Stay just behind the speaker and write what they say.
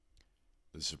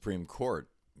The Supreme Court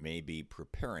may be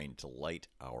preparing to light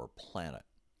our planet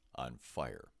on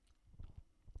fire.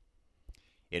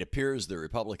 It appears the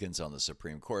Republicans on the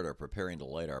Supreme Court are preparing to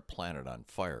light our planet on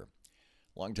fire.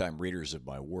 Longtime readers of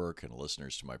my work and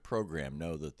listeners to my program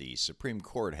know that the Supreme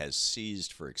Court has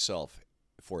seized for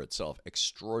itself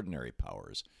extraordinary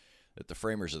powers that the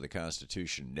framers of the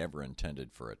Constitution never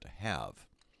intended for it to have.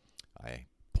 I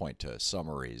point to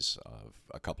summaries of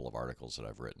a couple of articles that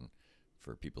I've written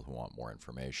for people who want more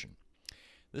information.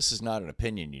 This is not an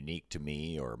opinion unique to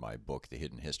me or my book, The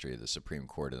Hidden History of the Supreme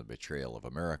Court and the Betrayal of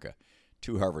America.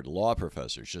 Two Harvard law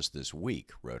professors just this week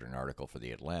wrote an article for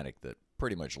The Atlantic that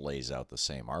pretty much lays out the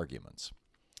same arguments.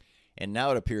 And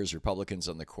now it appears Republicans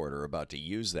on the court are about to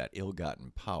use that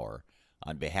ill-gotten power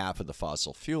on behalf of the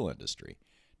fossil fuel industry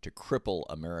to cripple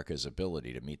America's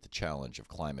ability to meet the challenge of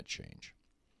climate change.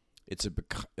 It's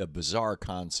a bizarre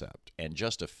concept and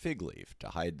just a fig leaf to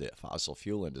hide the fossil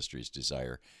fuel industry's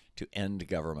desire to end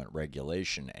government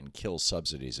regulation and kill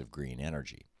subsidies of green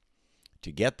energy.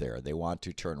 To get there, they want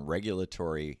to turn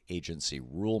regulatory agency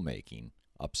rulemaking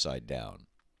upside down.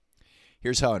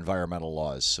 Here's how environmental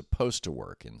law is supposed to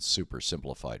work in super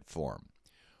simplified form.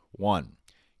 1.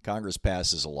 Congress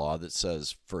passes a law that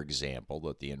says, for example,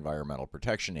 that the Environmental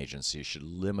Protection Agency should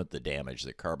limit the damage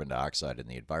that carbon dioxide in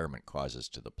the environment causes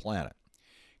to the planet.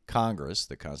 Congress,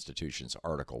 the Constitution's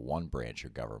Article I branch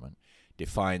of government,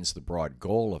 defines the broad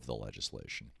goal of the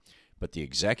legislation, but the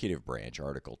executive branch,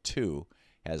 Article II,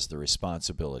 has the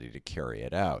responsibility to carry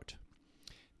it out.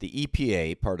 The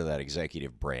EPA, part of that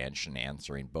executive branch and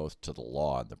answering both to the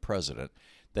law and the president,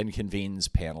 then convenes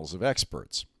panels of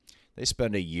experts. They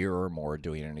spend a year or more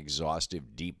doing an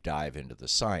exhaustive deep dive into the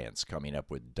science, coming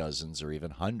up with dozens or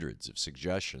even hundreds of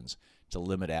suggestions to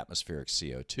limit atmospheric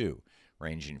CO2,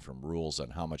 ranging from rules on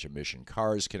how much emission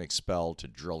cars can expel to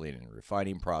drilling and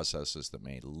refining processes that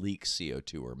may leak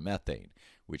CO2 or methane,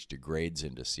 which degrades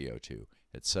into CO2,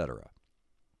 etc.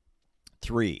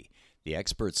 3. The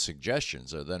experts'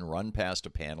 suggestions are then run past a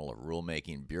panel of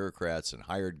rulemaking bureaucrats and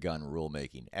hired gun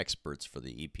rulemaking experts for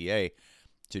the EPA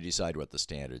to decide what the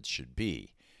standards should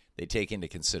be. They take into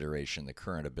consideration the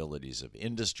current abilities of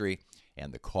industry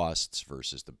and the costs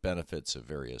versus the benefits of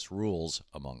various rules,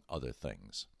 among other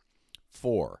things.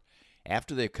 4.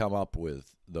 After they've come up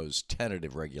with those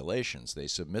tentative regulations, they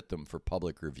submit them for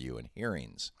public review and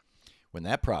hearings. When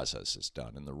that process is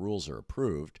done and the rules are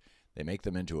approved, they make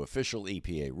them into official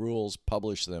EPA rules,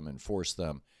 publish them, enforce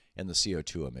them, and the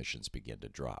CO2 emissions begin to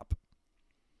drop.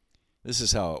 This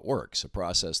is how it works, a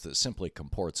process that simply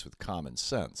comports with common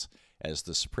sense, as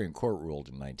the Supreme Court ruled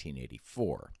in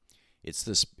 1984.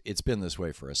 It's been this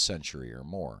way for a century or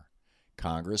more.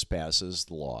 Congress passes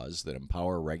laws that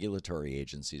empower regulatory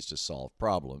agencies to solve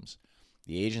problems.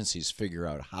 The agencies figure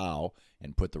out how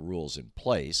and put the rules in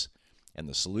place, and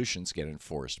the solutions get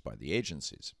enforced by the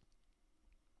agencies.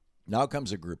 Now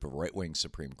comes a group of right-wing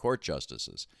Supreme Court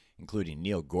justices, including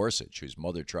Neil Gorsuch, whose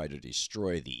mother tried to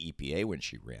destroy the EPA when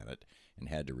she ran it and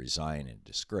had to resign in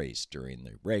disgrace during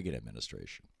the Reagan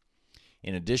administration.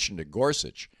 In addition to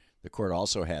Gorsuch, the court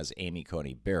also has Amy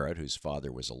Coney Barrett, whose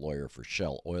father was a lawyer for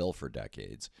Shell Oil for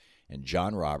decades, and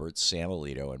John Roberts, Sam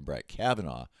Alito, and Brett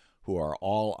Kavanaugh, who are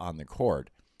all on the court,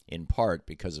 in part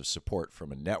because of support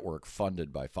from a network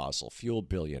funded by fossil fuel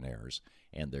billionaires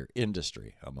and their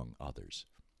industry, among others.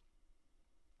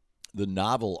 The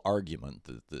novel argument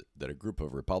that a group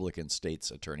of Republican states'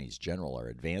 attorneys general are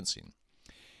advancing,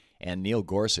 and Neil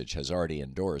Gorsuch has already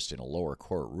endorsed in a lower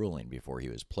court ruling before he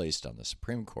was placed on the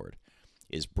Supreme Court,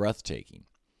 is breathtaking.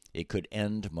 It could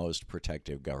end most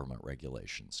protective government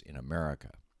regulations in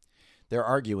America. They're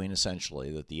arguing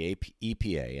essentially that the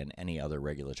EPA and any other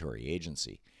regulatory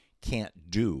agency can't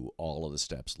do all of the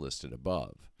steps listed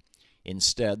above.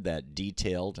 Instead, that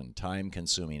detailed and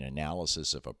time-consuming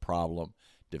analysis of a problem,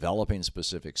 developing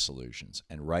specific solutions,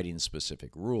 and writing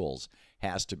specific rules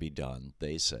has to be done,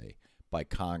 they say, by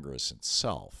Congress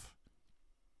itself.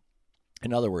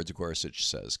 In other words, Gorsuch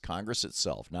says, Congress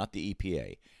itself, not the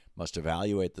EPA, must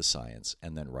evaluate the science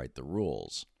and then write the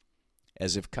rules.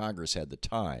 As if Congress had the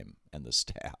time and the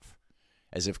staff.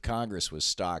 As if Congress was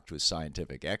stocked with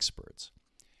scientific experts.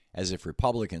 As if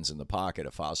Republicans in the pocket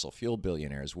of fossil fuel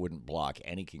billionaires wouldn't block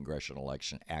any congressional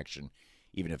action,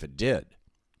 even if it did.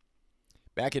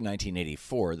 Back in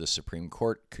 1984, the Supreme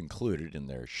Court concluded in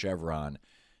their Chevron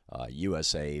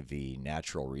USA v.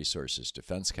 Natural Resources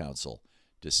Defense Council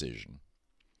decision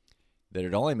that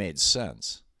it only made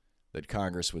sense that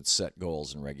Congress would set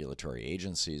goals and regulatory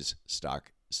agencies,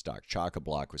 stock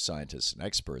chock-a-block with scientists and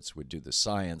experts, would do the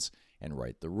science and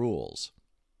write the rules.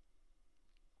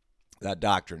 That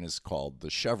doctrine is called the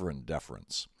Chevron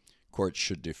deference. Courts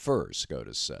should defer,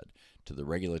 SCOTUS said, to the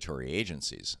regulatory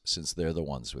agencies since they're the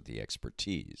ones with the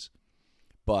expertise.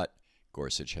 But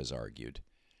Gorsuch has argued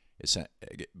essentially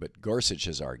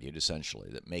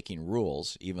that making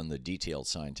rules, even the detailed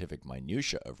scientific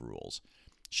minutia of rules,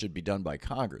 should be done by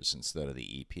Congress instead of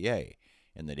the EPA,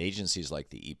 and that agencies like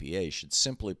the EPA should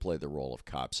simply play the role of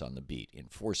cops on the beat,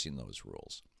 enforcing those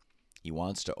rules. He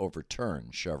wants to overturn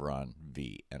Chevron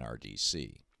v.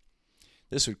 NRDC.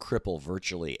 This would cripple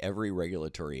virtually every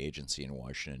regulatory agency in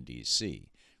Washington, D.C.,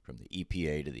 from the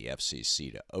EPA to the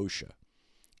FCC to OSHA.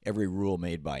 Every rule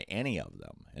made by any of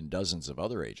them, and dozens of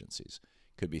other agencies,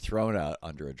 could be thrown out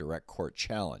under a direct court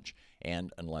challenge,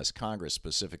 and unless Congress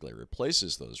specifically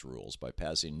replaces those rules by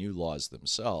passing new laws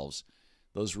themselves,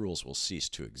 those rules will cease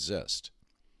to exist.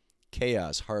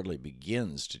 Chaos hardly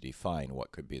begins to define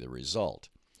what could be the result.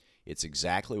 It's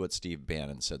exactly what Steve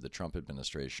Bannon said the Trump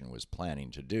administration was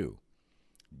planning to do: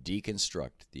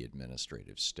 deconstruct the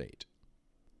administrative state.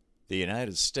 The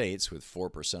United States, with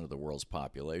 4% of the world's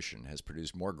population, has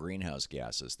produced more greenhouse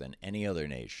gases than any other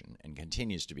nation and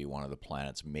continues to be one of the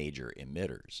planet's major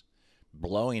emitters.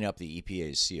 Blowing up the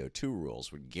EPA's CO2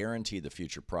 rules would guarantee the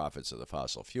future profits of the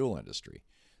fossil fuel industry,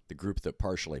 the group that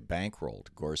partially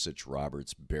bankrolled Gorsuch,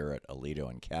 Roberts, Barrett, Alito,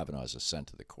 and Kavanaugh's ascent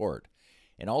to the court,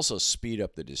 and also speed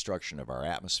up the destruction of our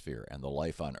atmosphere and the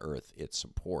life on Earth it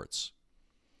supports.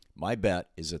 My bet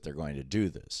is that they're going to do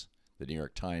this. The New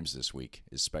York Times this week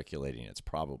is speculating it's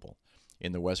probable,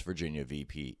 in the West Virginia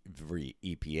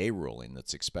EPA ruling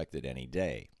that's expected any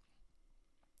day,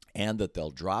 and that they'll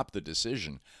drop the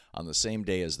decision on the same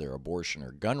day as their abortion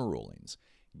or gun rulings,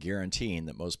 guaranteeing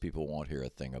that most people won't hear a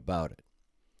thing about it.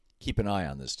 Keep an eye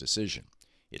on this decision.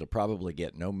 It'll probably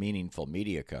get no meaningful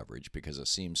media coverage because it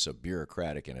seems so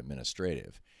bureaucratic and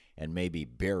administrative, and may be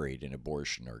buried in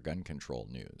abortion or gun control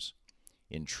news.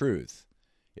 In truth,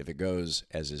 if it goes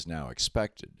as is now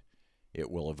expected,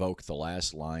 it will evoke the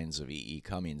last lines of E.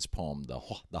 Cummings' poem,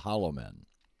 The Hollow Men.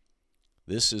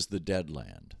 This is the dead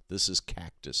land. This is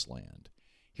cactus land.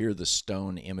 Here the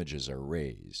stone images are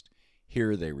raised.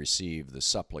 Here they receive the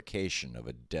supplication of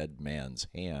a dead man's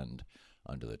hand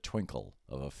under the twinkle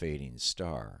of a fading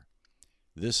star.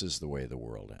 This is the way the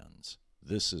world ends.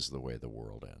 This is the way the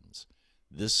world ends.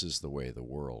 This is the way the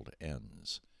world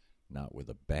ends. Not with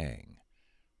a bang,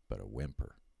 but a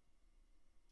whimper.